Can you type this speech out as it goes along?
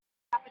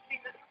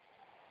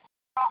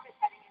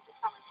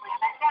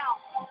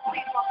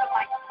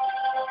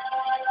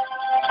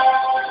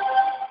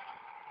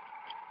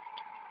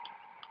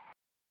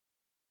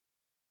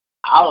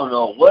don't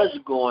know what's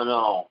going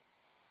on.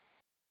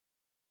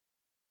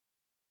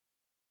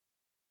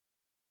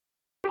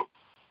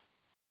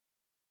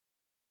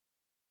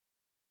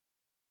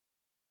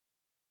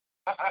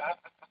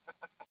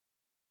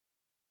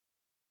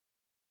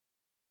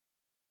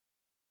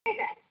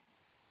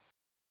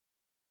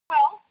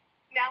 Well,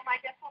 now my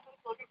guest will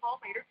host Logan Paul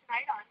later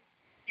tonight on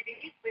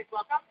TV. Please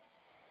welcome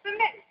the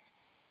Mitch.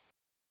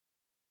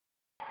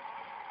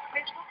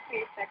 Mitch, what can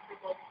we expect from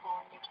Logan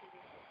Paul on your TV?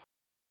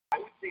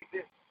 I would say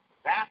this.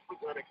 That was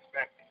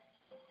unexpected.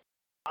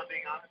 I'm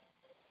being honest.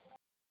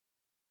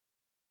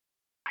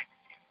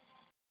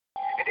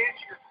 And to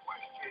answer your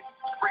question,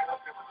 Frank has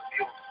never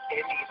revealed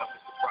any of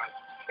the surprises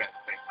he has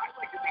made. I'd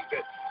like to think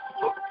that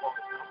Logan Paul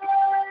has come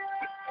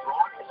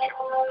withdrawn his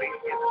challenge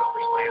facing him at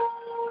SummerSlam,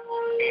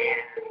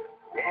 and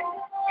then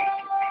he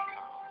can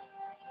become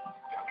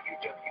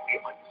WWE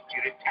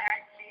Undisputed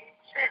Tag Team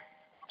Champ.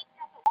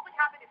 Yeah, so what would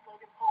happen if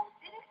Logan Paul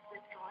didn't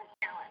withdraw his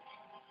challenge?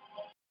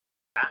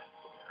 That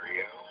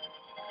scenario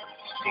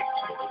seems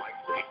more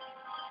likely.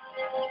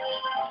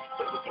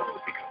 Logan Paul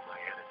would become my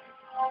enemy.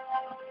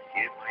 He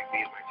didn't like me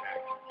in my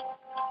tag team.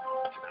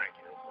 Tonight,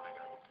 he'll find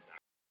out.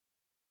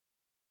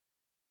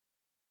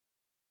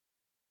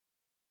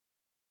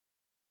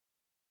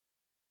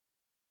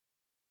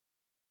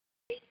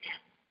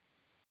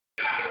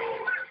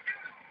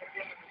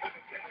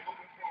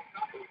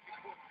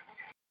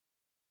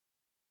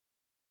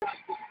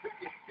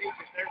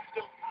 There's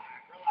still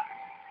time. Relax.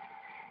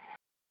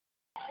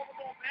 All the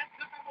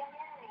momentum in the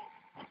world.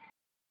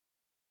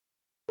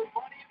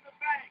 Money in the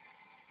bank.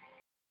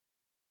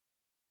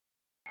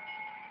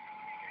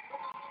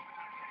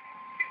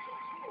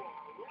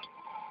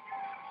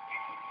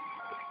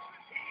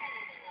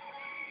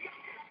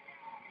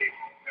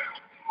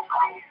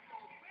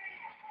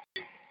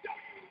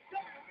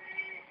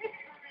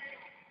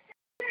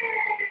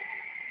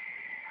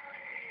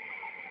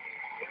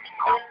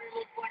 Larry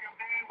looks like a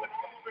man with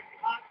all the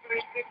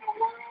confidence in the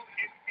world.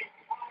 It's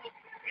because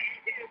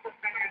he is a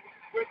man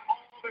with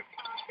all the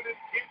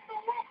confidence in the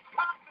world.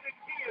 Confidence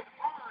he has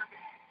earned.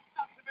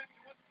 Not to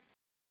mention what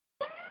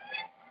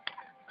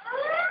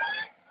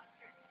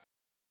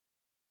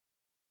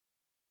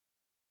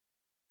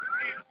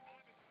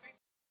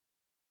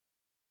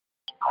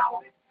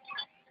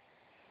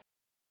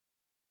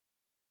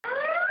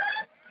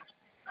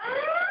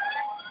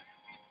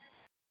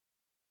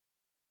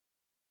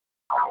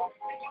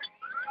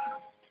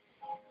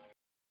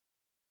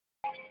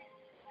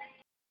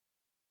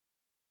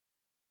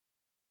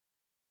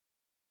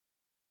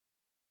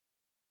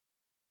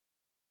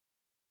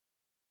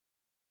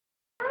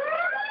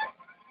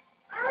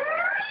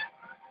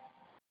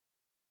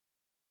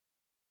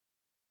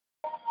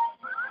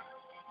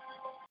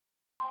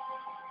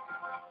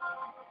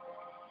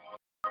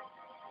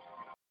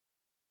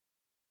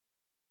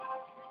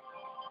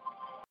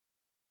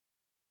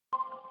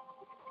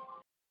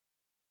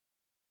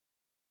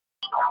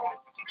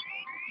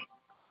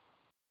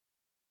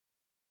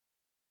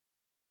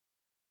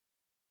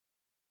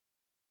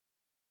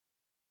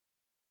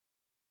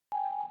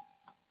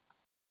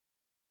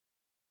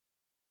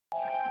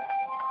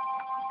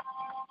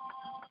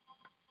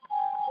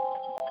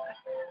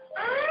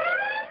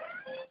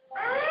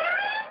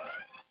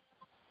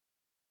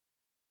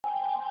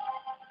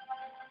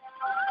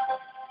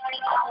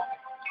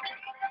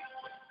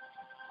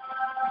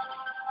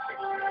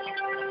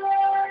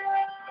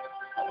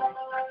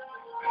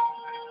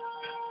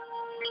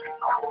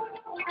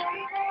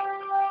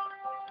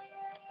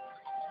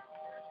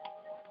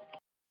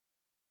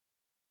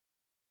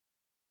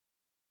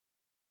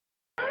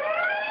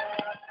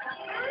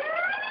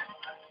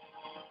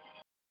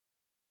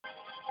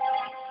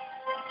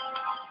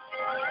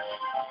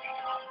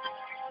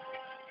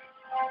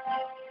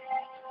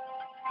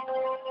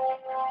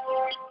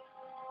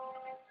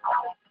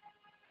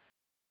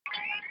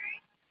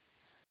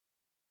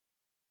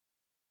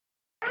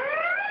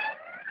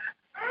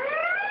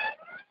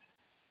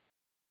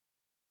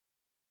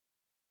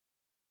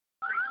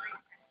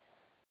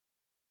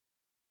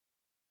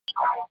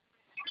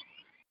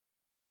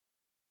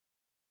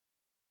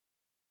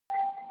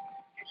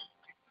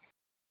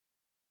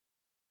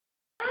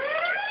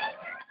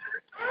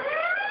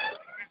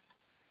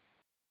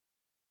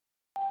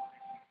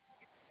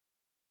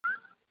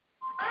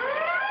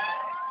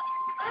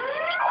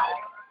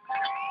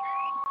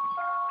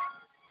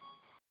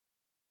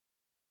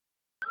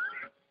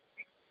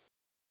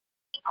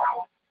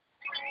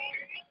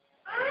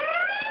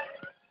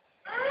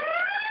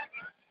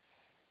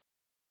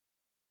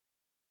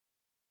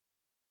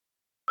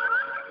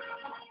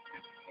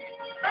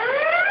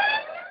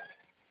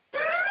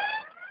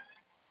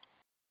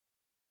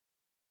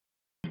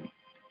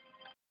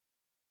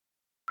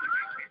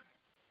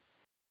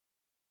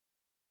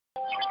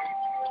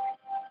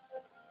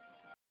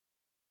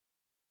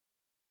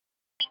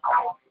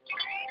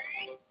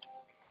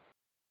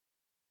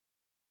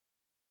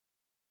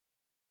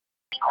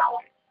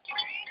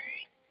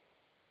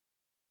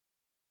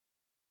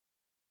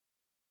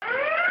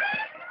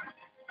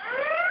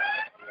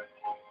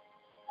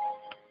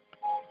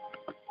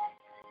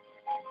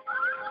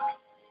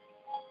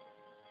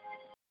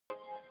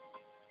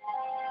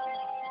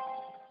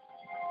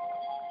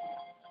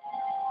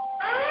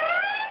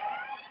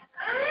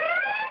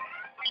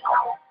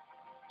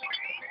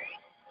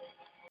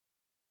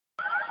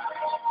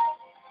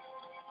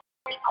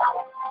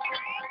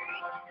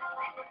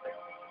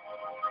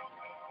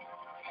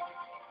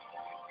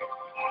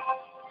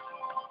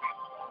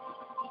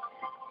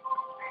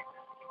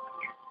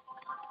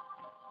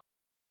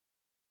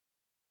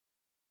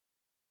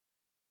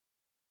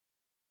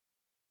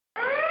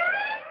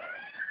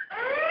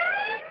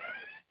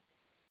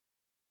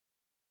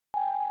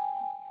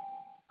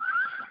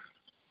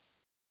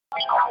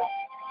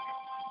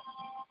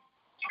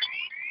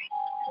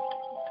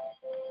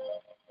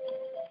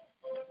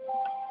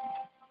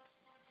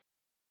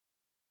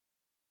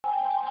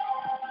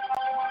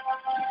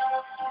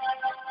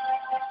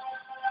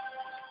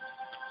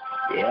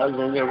Tails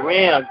and the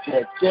Rams,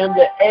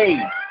 September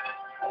 8th.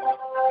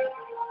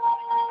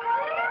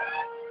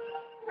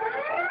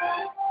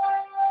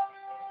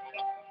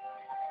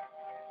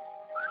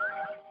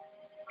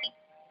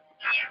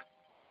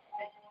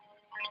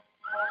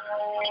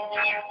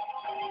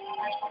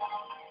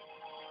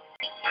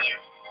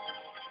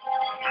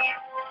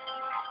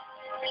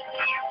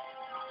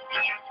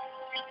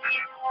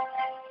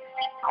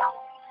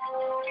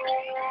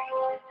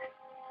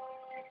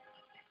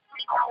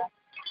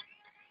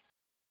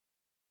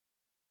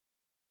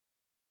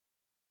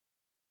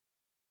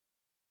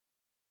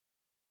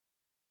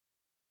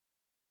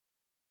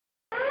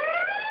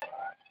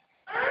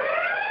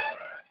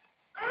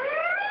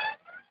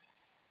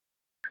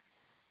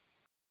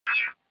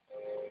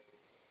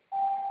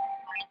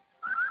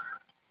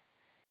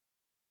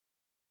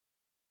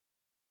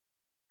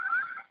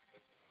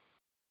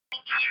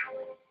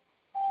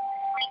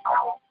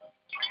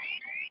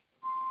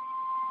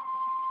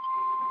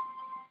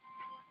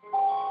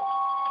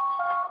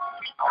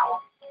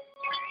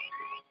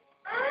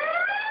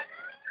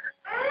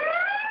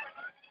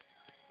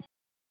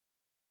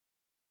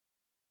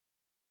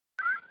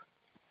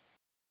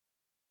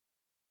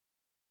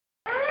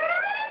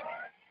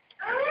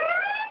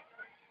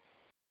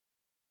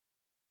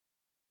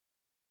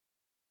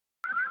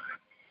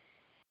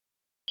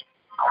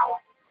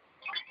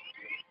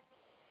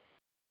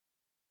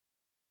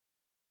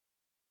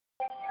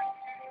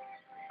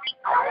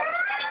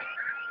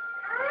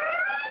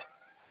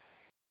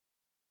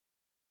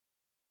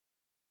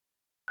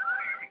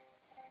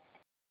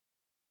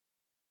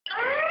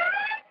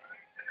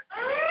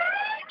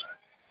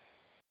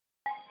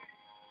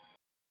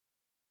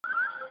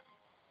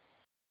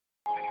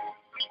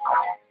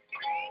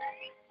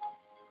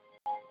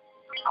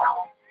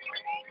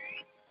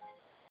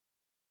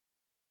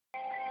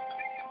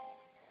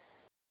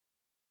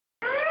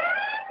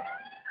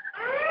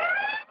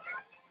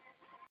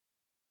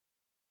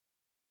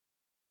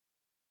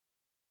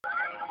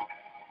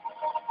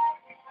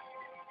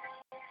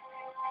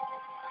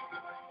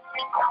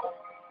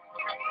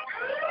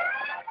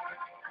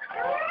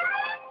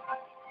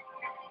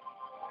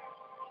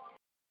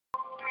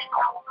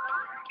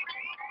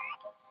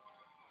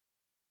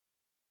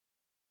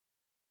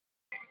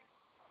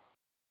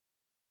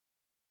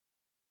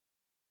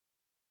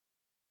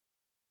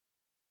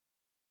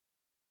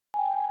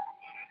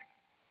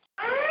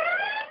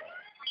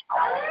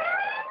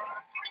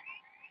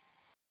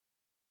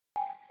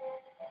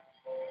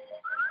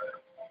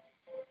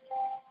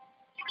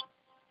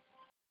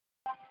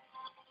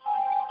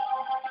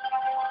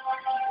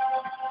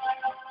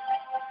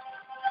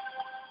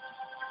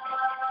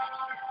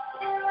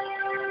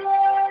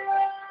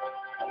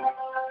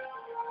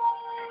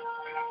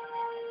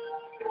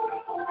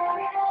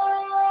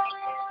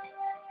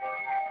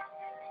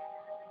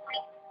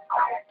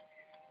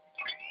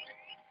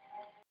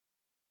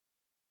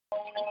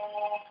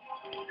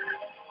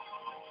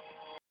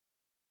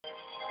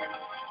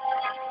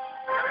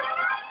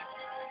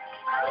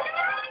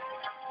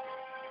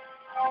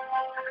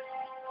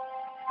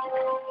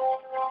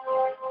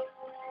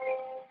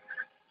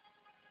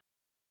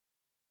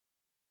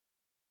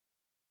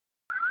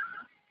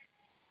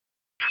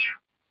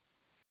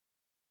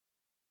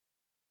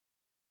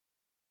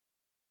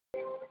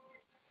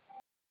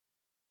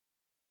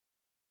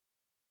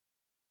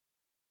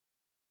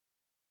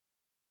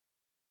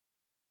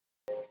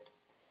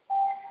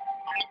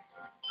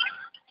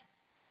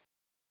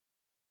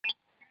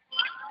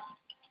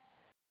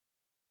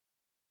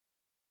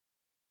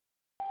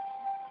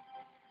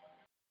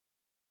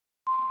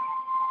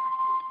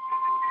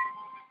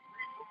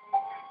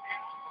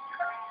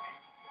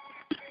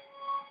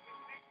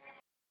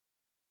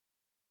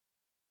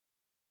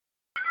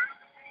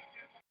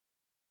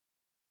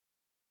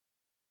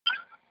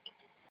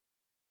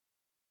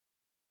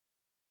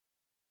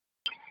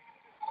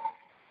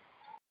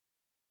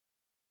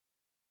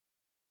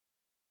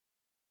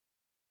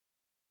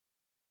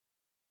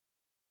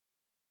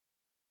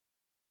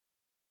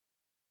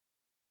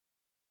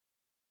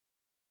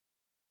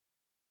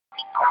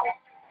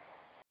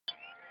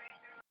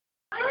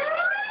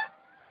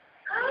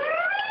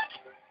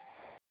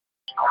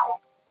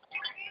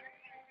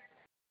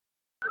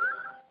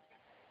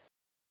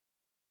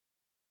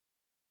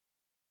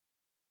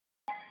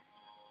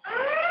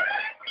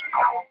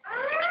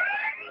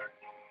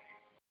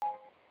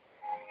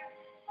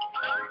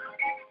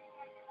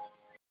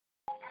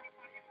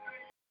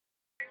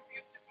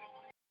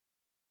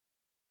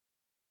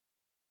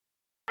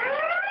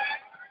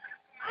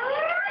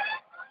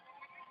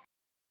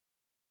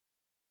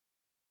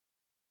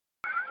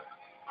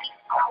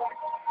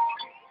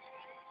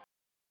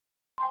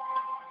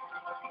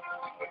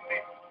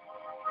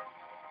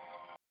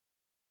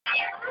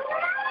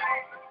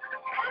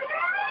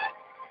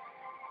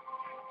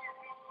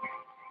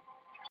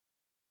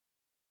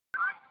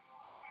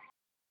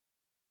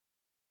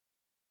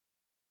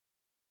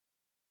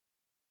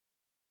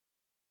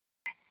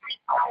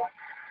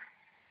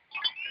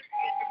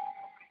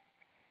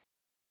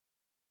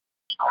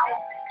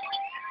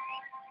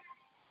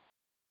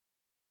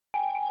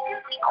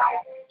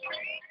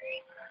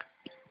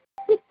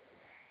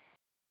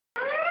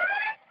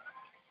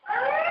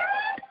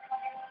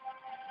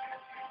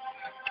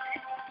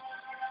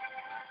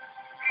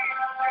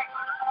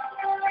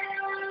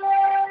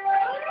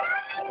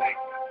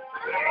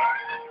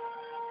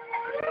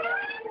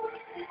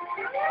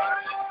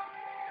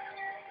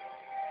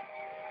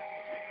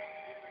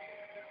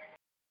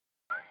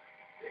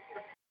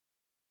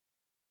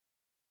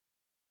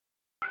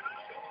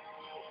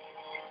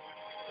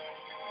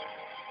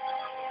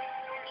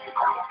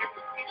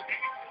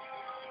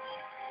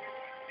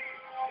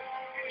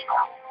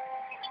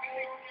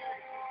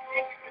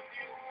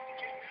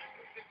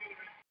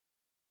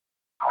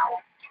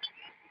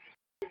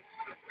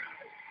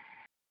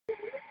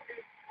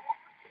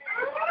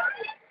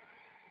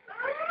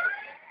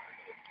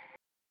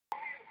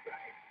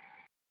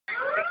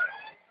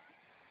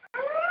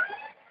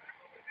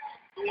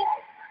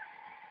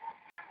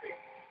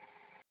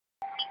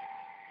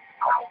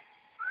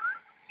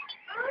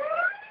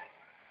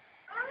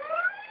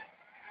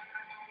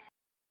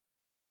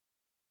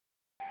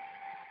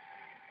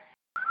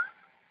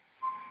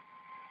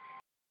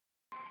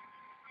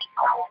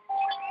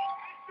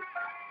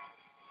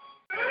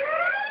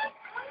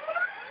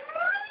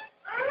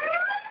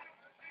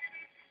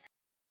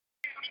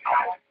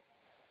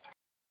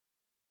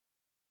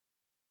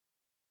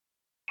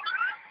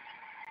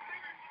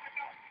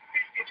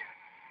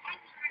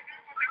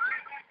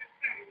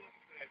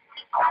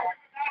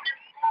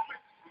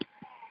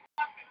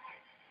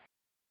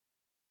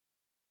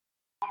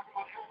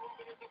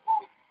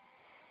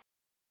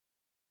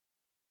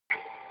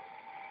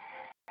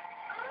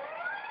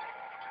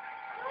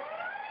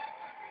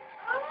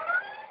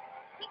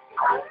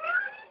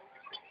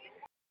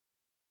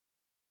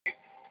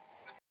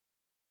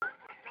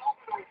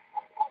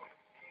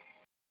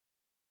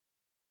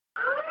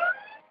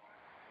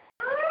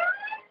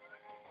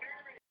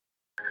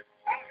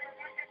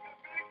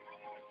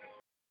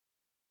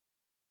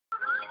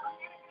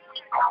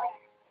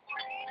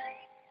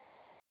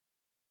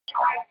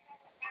 All right.